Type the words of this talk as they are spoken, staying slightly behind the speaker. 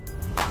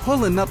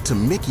Pulling up to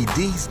Mickey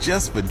D's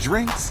just for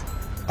drinks?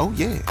 Oh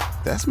yeah,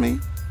 that's me.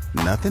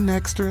 Nothing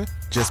extra,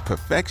 just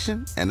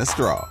perfection and a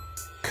straw.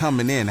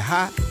 Coming in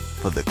hot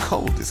for the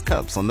coldest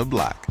cups on the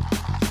block.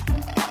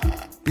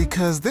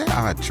 Because there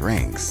are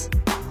drinks.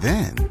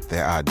 Then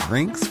there are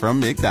drinks from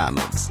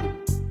McDonald's.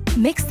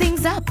 Mix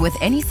things up with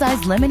any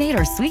size lemonade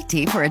or sweet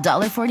tea for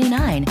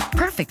 $1.49.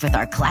 Perfect with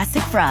our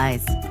classic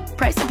fries.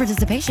 Price and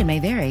participation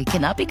may vary.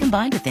 Cannot be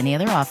combined with any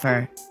other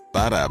offer.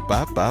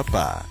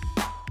 Ba-da-ba-ba-ba.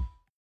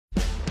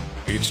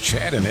 It's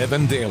Chad and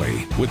Evan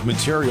Daily with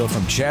material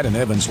from Chad and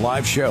Evan's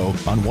live show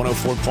on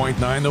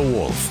 104.9 The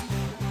Wolf.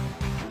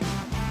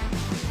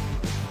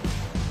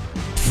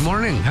 Good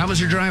morning. How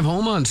was your drive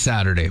home on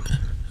Saturday?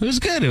 It was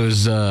good. It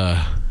was,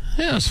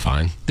 it was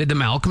fine. Did the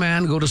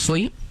milkman go to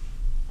sleep?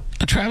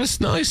 Travis,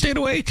 no, he stayed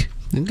awake.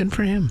 Good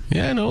for him.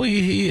 Yeah, no,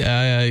 he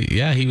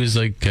was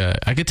like,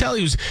 I could tell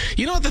he was,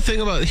 you know what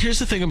here's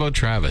the thing about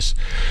Travis.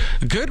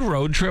 Good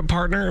road trip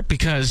partner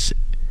because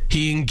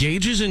he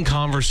engages in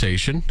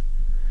conversation,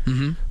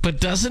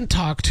 but doesn't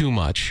talk too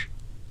much.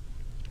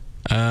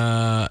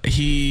 And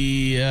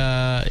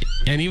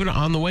even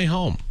on the way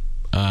home,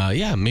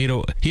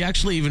 he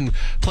actually even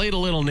played a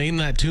little Name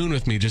That Tune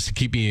with me just to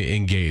keep me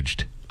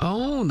engaged.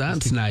 Oh,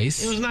 that's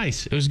nice. It was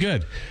nice. It was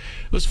good.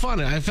 It was fun.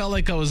 I felt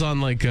like I was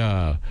on like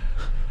a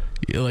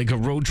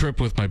road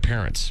trip with my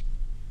parents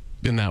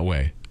in that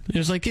way. It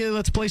was like, yeah,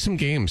 let's play some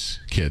games,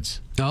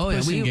 kids. Play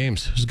some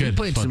games. It was good. We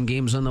played some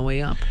games on the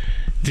way up.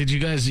 Did you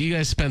guys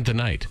spent the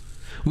night?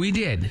 We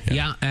did,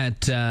 at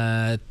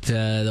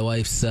the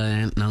wife's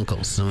aunt and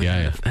uncle's. So we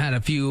had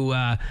a few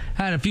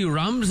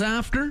rums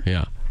after.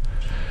 Yeah.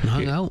 And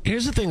hung out.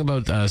 Here's the thing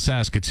about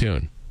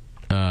Saskatoon.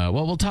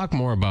 We'll talk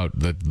more about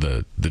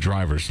the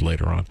drivers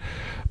later on,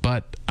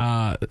 but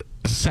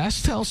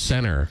SaskTel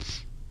Center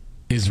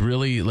is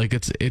really like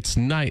it's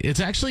nice. It's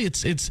actually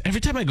it's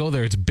every time I go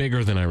there, it's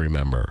bigger than I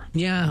remember.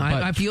 Yeah,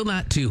 I feel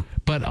that too.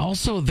 But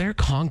also their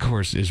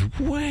concourse is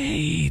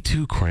way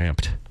too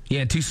cramped.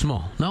 Yeah, too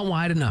small, not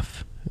wide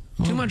enough.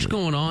 Too much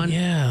going on.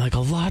 Yeah, like a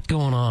lot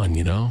going on,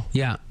 you know.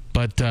 Yeah.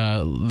 But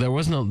there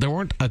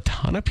weren't a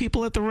ton of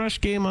people at the Rush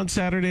game on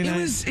Saturday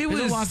night. It was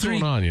a lot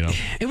going on, you know.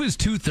 It was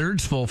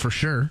 2/3 full for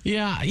sure.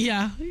 Yeah.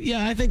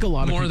 I think a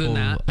lot of more people, than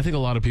that. I think a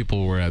lot of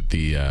people were at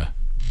the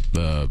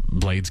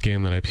Blades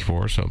game the night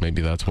before, so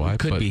maybe that's why.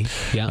 Could be.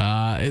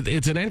 Yeah.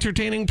 It's an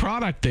entertaining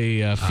product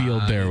they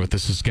field there with the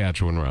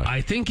Saskatchewan Rush.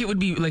 I think it would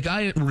be like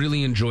I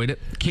really enjoyed it.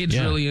 Kids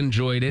really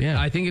enjoyed it. Yeah.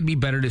 I think it'd be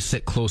better to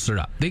sit closer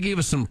up. They gave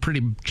us some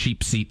pretty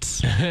cheap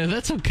seats.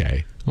 That's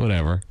okay.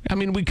 Whatever. I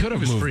mean, we could have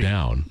moved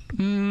down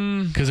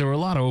because there were a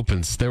lot of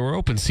open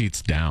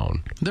seats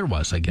down. There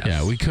was, I guess.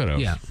 Yeah, we could have.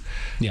 Yeah.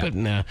 But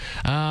nah.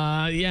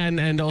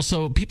 And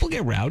also people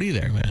get rowdy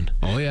there, man.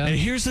 Oh yeah. And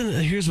here's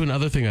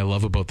another thing I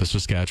love about the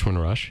Saskatchewan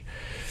Rush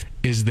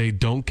is they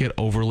don't get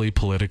overly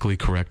politically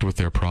correct with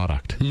their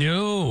product.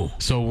 No.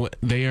 So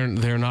they're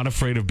not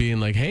afraid of being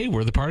like, hey,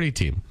 we're the party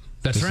team.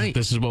 That's right.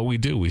 This is what we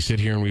do. We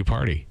sit here and we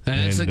party.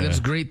 That's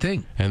a great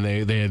thing. And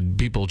they had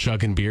people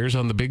chugging beers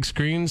on the big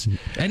screens.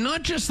 And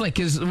not just like,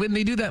 because when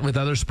they do that with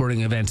other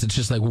sporting events, it's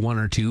just like one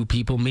or two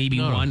people, maybe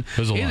one.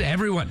 There's a lot.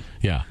 Everyone.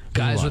 Yeah.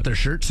 Guys with their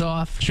shirts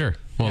off. Sure.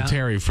 Well, Yeah.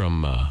 Terry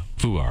from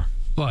Fuar.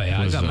 Well, yeah,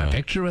 I got my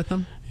picture with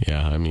them.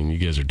 Yeah, I mean, you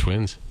guys are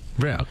twins.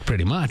 Yeah,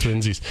 pretty much.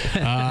 Twinsies.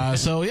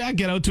 So, yeah,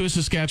 get out to a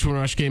Saskatchewan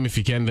Rush game if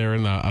you can. They're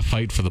in a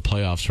fight for the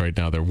playoffs right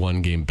now. They're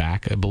one game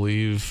back, I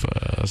believe,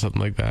 something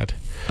like that.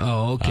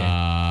 Oh,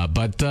 okay.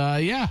 But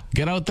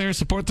get out there,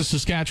 support the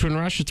Saskatchewan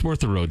Rush. It's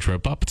worth a road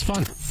trip up. It's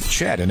fun.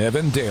 Chad and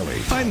Evan Daily. I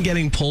find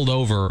getting pulled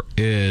over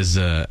is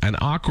an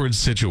awkward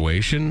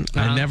situation.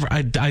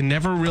 I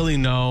never really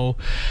know,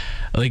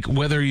 like,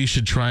 whether you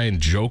should try and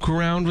joke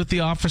around with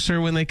the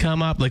officer when they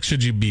come up. Like,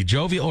 should you be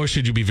jovial or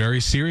should you be very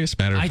serious?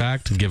 Matter of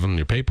fact, give them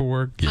your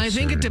paperwork. Yes, I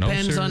think sir, it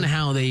depends no, on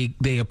how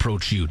they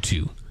approach you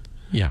too.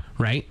 Yeah.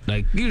 Right?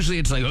 Like, usually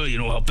it's like, oh, you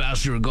know how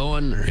fast you were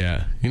going? Or,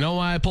 yeah. You know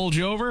why I pulled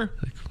you over?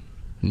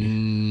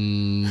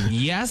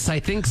 Yes, I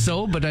think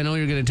so, but I know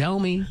you're going to tell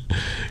me.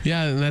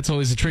 Yeah, and that's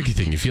always a tricky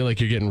thing. You feel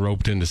like you're getting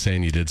roped into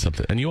saying you did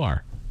something, and you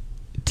are.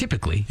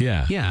 Typically.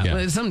 Yeah.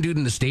 Well, some dude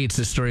in the States,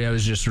 this story I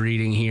was just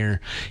reading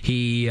here,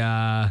 he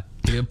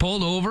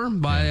pulled over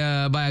by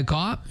a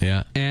cop.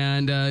 Yeah.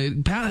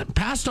 And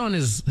passed on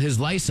his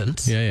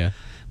license. Yeah.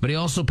 But he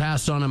also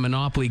passed on a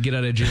Monopoly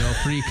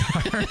get-out-of-jail-free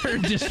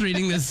card. Just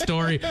reading this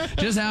story.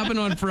 Just happened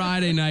on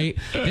Friday night.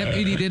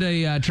 Deputy did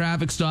a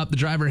traffic stop. The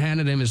driver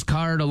handed him his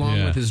card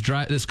along with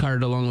this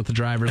card along with the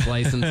driver's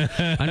license.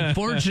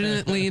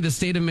 Unfortunately, the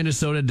state of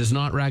Minnesota does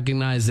not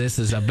recognize this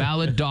as a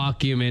valid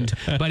document,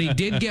 but he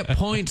did get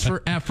points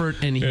for effort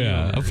and humor.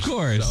 Yeah, of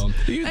course. So,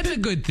 that's a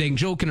good thing,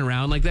 joking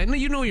around like that.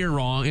 You know you're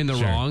wrong, and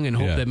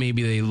hope that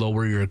maybe they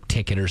lower your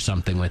ticket or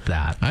something with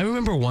that. I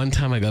remember one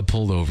time I got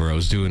pulled over. I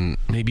was doing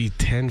maybe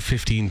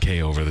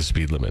 15K over the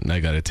speed limit, and I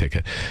got a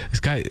ticket. This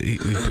guy,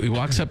 he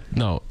walks up.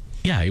 No,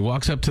 yeah, he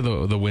walks up to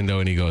the window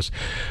and he goes,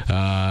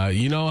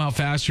 "You know how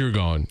fast you were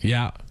going?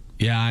 Yeah,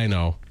 Yeah, I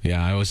know.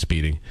 Yeah, I was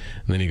speeding.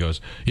 And then he goes,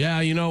 yeah,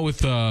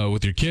 with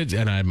your kids,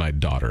 and I had my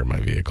daughter in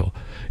my vehicle.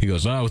 He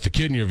goes, with the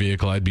kid in your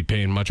vehicle, I'd be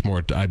paying much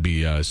more. I'd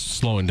be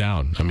slowing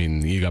down. I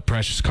mean, you got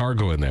precious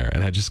cargo in there.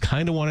 And I just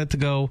kind of wanted to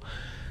go,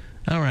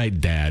 all right,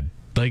 Dad.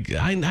 Like,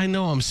 I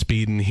know I'm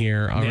speeding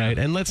here, all right?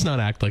 And let's not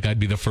act like I'd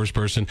be the first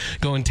person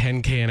going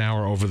 10K an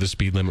hour over the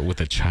speed limit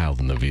with a child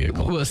in the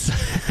vehicle. Well,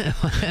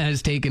 I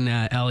was taking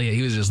Elliot.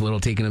 He was just little,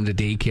 taking him to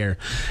daycare.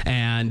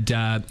 And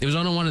it was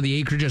on one of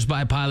the acreages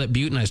by Pilot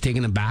Butte, and I was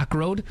taking a back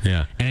road.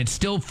 Yeah. And it's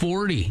still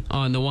 40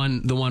 on the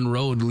one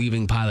road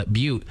leaving Pilot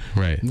Butte.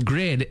 Right.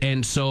 Grid.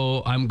 And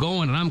so I'm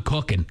going, and I'm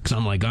cooking, because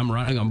I'm like, I'm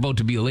about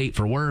to be late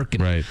for work.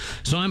 And right.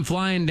 So I'm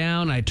flying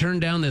down. I turn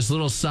down this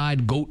little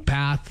side goat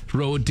path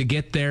road to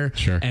get there.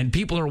 Sure. And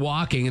people are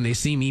walking, and they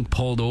see me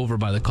pulled over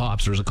by the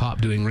cops. There's a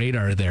cop doing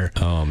radar there.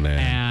 Oh,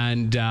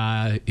 man.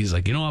 And he's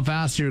like, you know how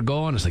fast you're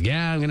going? I was like,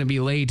 yeah, I'm going to be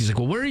late. He's like,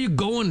 well, where are you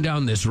going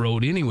down this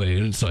road anyway?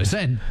 And so I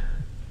said,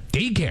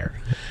 daycare.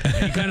 And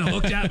he kind of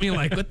looked at me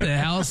like, what the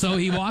hell? So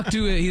he walked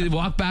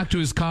back to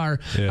his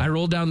car. Yeah. I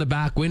rolled down the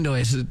back window.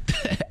 I said,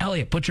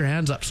 Elliot, put your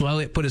hands up. So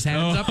Elliot put his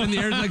hands up in the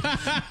air. Like,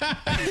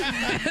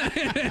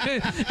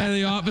 and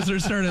the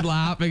officer started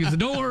laughing. He said,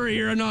 don't worry,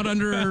 you're not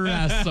under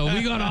arrest. So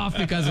we got off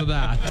because of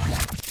that.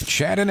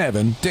 Chad and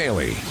Evan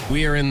daily.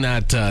 We are in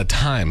that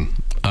time,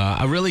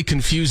 a really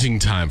confusing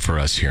time for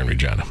us here in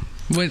Regina.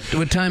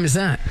 What time is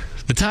that?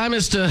 The time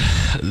is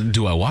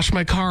do I wash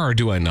my car or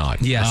do I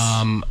not? Yes.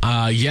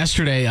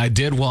 Yesterday, I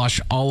did wash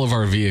all of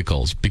our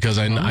vehicles because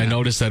I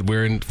noticed that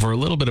we're in for a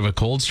little bit of a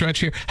cold stretch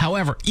here.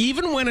 However,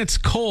 even when it's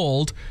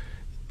cold,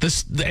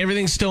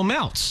 everything still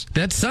melts.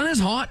 That sun is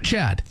hot,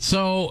 Chad.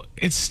 So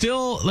it's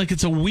still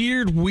it's a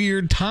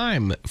weird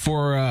time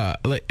for.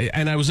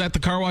 And I was at the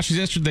car washes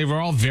yesterday. They were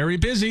all very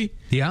busy.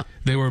 Yeah,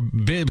 they were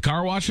big.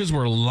 Car washes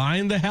were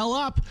lined the hell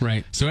up.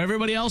 Right. So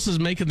everybody else is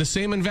making the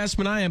same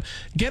investment I am.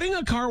 Getting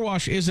a car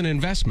wash is an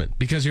investment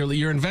because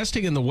you're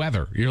investing in the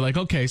weather. You're like,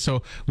 okay,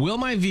 so will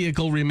my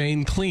vehicle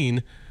remain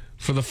clean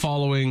for the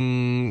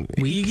following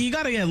week? You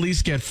got to at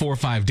least get 4 or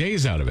 5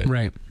 days out of it.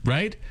 Right.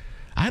 Right.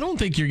 I don't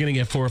think you're going to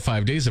get 4 or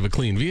 5 days of a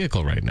clean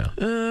vehicle right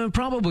now.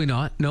 Probably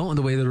not. No,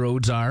 the way the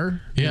roads are.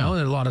 You know,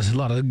 there's a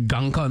lot of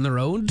gunk on the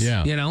roads.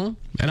 Yeah. You know,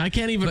 and I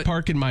can't even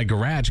park in my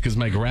garage because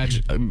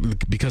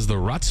because the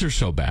ruts are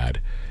so bad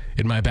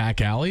in my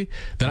back alley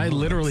that I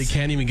literally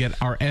can't even get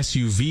our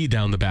SUV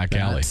down the back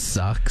alley. That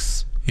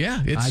sucks.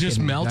 Yeah, it's just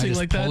melting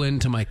like that. I pull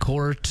into my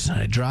court.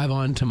 I drive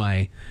onto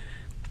my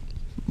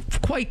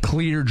quite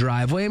clear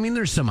driveway. I mean,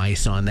 there's some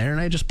ice on there,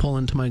 and I just pull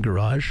into my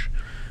garage.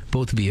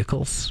 Both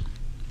vehicles.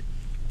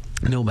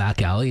 No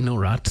back alley, no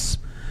ruts.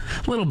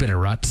 A little bit of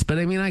ruts, but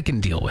I mean, I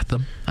can deal with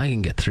them. I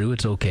can get through.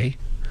 It's okay.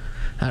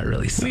 That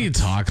really sucks. What are you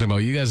talking about?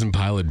 You guys in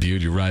Pilot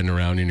Butte, you're riding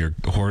around in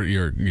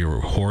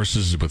your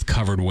horses with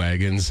covered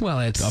wagons.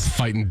 Well, it's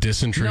fighting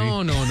dysentery.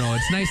 No.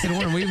 It's nice and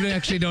warm. We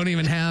actually don't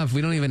even have.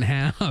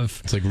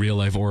 It's like real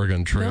life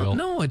Oregon Trail.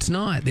 No, it's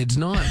not. It's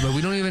not. But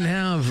we don't even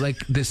have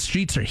the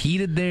streets are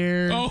heated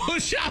there. Oh,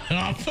 shut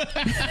up.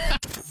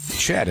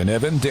 Chad and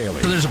Evan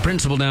daily. So there's a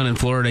principal down in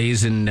Florida.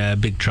 He's in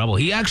big trouble.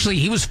 He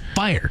was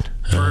fired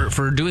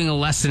for doing a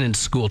lesson in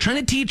school, trying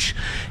to teach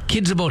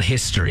kids about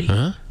history.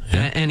 Yeah.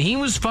 And he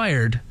was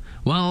fired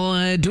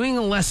while doing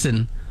a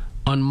lesson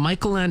on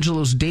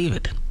Michelangelo's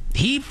David.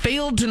 He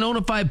failed to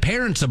notify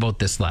parents about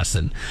this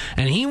lesson,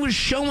 and he was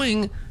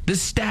showing the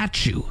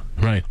statue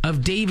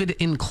of David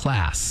in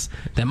class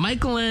that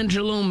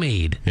Michelangelo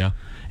made. Yeah.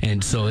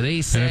 And so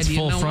they said, and it's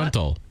full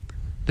frontal. What?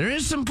 There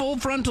is some full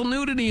frontal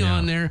nudity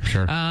on there.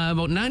 Sure.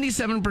 About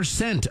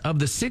 97% of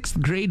the 6th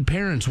grade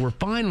parents were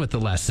fine with the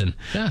lesson.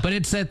 Yeah. But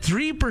it's that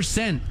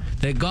 3%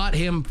 that got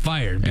him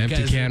fired.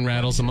 Empty can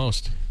rattles the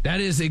most. That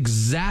is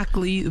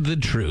exactly the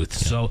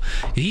truth. Yeah. So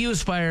he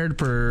was fired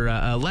for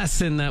a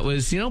lesson that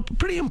was,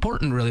 pretty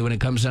important, really, when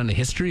it comes down to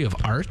history of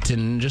art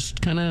and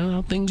just kind of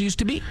how things used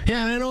to be.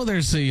 Yeah, and I know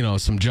there's,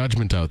 some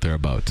judgment out there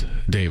about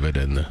David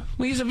and the...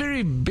 Well,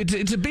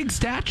 it's a big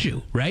statue,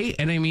 right?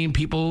 And I mean,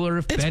 people are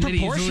offended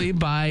easily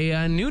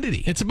by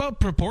nudity. It's about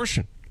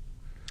proportion.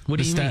 What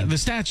do you mean? The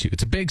statue.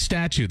 It's a big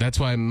statue. That's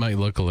why it might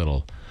look a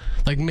little...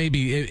 Like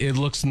maybe it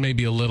looks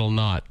maybe a little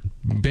not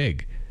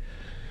big.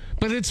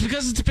 But it's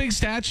because it's a big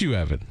statue,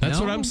 Evan. That's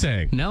what I'm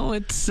saying. No,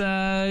 it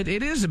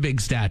is a big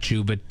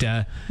statue, but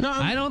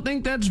I don't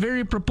think that's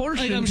very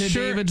proportionate to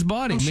David's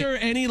body. I'm sure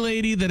any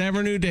lady that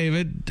ever knew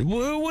David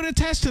would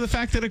attest to the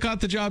fact that it got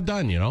the job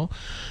done,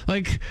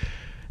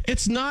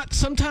 It's not...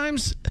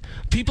 Sometimes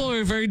people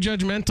are very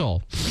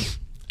judgmental.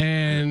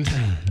 And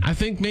I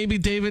think maybe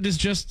David is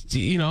just,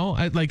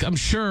 I'm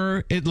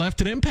sure it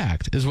left an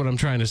impact, is what I'm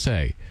trying to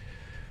say.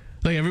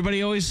 Like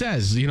everybody always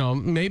says,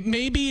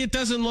 maybe it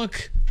doesn't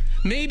look...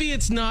 Maybe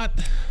it's not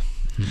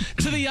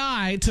to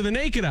the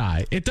naked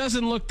eye. It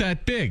doesn't look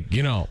that big,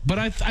 But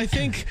I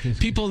think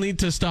people need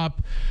to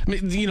stop,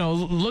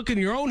 look in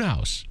your own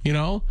house,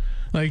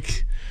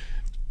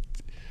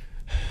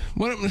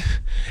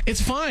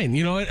 It's fine.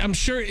 You know, I'm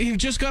sure he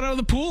just got out of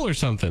the pool or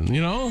something,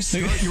 you know?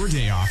 Start your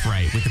day off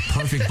right with the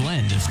perfect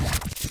blend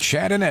of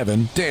Chad and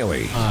Evan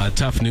daily.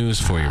 Tough news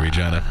for you,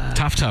 Regina.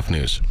 Tough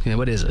news. Yeah,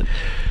 what is it?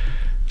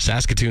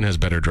 Saskatoon has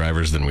better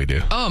drivers than we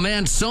do. Oh,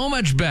 man, so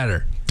much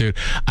better. Dude,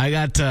 I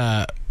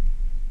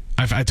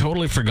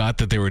totally forgot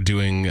that they were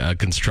doing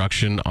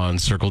construction on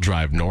Circle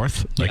Drive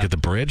North, like at the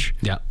bridge.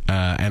 Yeah.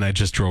 And I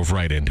just drove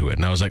right into it.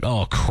 And I was like,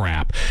 oh,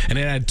 crap. And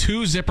it had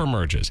two zipper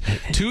merges.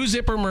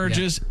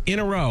 In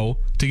a row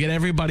to get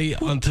everybody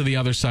onto the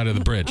other side of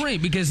the bridge. Right,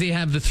 because they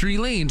have the 3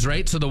 lanes,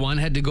 right? So the one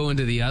had to go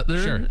into the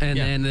other. Sure.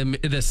 And then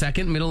the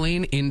second middle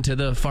lane into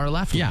the far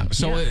left Yeah. lane.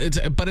 So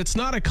it's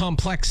not a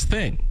complex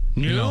thing.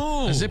 You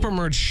know, a zipper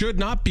merge should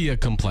not be a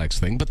complex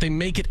thing, but they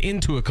make it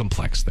into a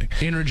complex thing.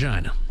 In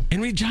Regina.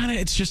 In Regina,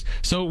 it's just,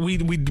 so we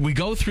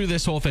go through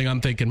this whole thing.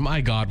 I'm thinking,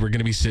 my God, we're going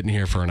to be sitting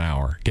here for an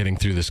hour getting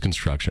through this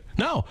construction.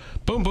 No.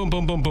 Boom, boom,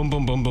 boom, boom, boom,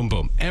 boom, boom, boom,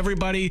 boom.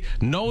 Everybody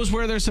knows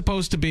where they're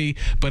supposed to be.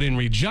 But in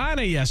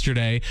Regina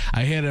yesterday,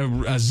 I had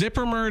a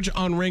zipper merge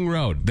on Ring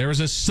Road. There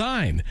was a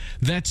sign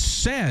that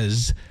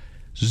says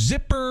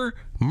zipper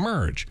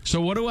merge.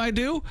 So what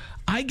do?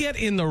 I get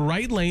in the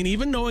right lane,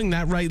 even knowing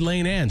that right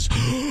lane ends.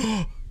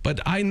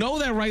 But I know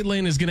that right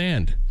lane is going to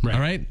end. Right.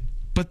 All right?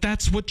 But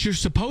that's what you're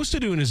supposed to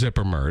do in a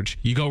zipper merge.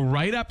 You go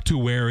right up to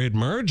where it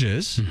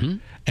merges,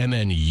 and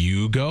then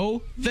you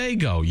go, they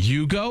go.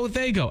 You go,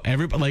 they go.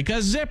 Everybody, like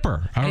a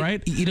zipper, all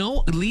right? You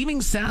know, leaving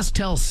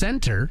SaskTel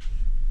Center,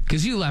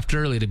 because you left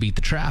early to beat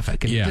the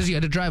traffic, and because you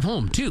had to drive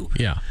home, too.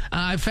 Yeah.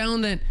 I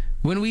found that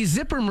when we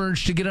zipper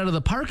merged to get out of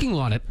the parking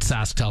lot at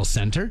SaskTel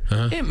Center,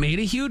 it made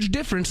a huge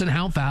difference in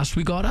how fast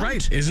we got out.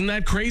 Right. Isn't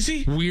that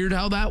crazy? Weird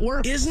how that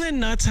works. Isn't it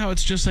nuts how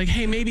it's just like,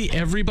 hey, maybe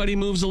everybody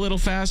moves a little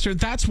faster?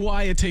 That's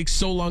why it takes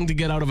so long to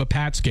get out of a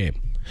Pats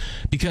game.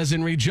 Because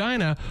in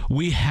Regina,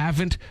 we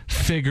haven't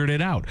figured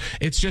it out.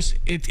 It's just,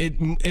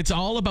 it's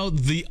all about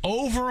the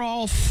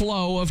overall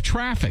flow of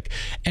traffic.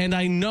 And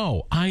I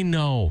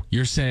know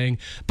you're saying,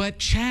 but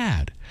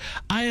Chad,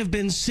 I have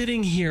been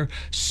sitting here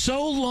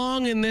so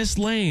long in this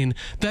lane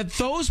that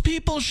those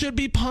people should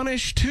be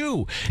punished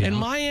too. Yeah. And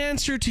my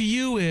answer to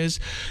you is,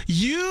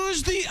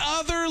 use the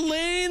other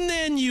lane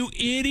then, you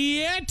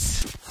idiot.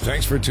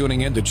 Thanks for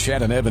tuning in to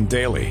Chad and Evan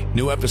Daily.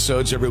 New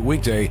episodes every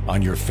weekday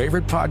on your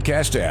favorite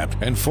podcast app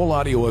and full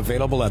audio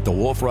available at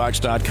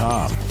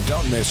thewolfrocks.com.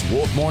 Don't miss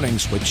Wolf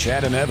Mornings with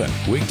Chad and Evan.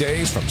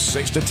 Weekdays from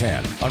 6 to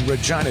 10 on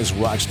Regina's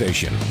Rock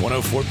Station,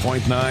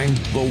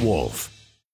 104.9 The Wolf.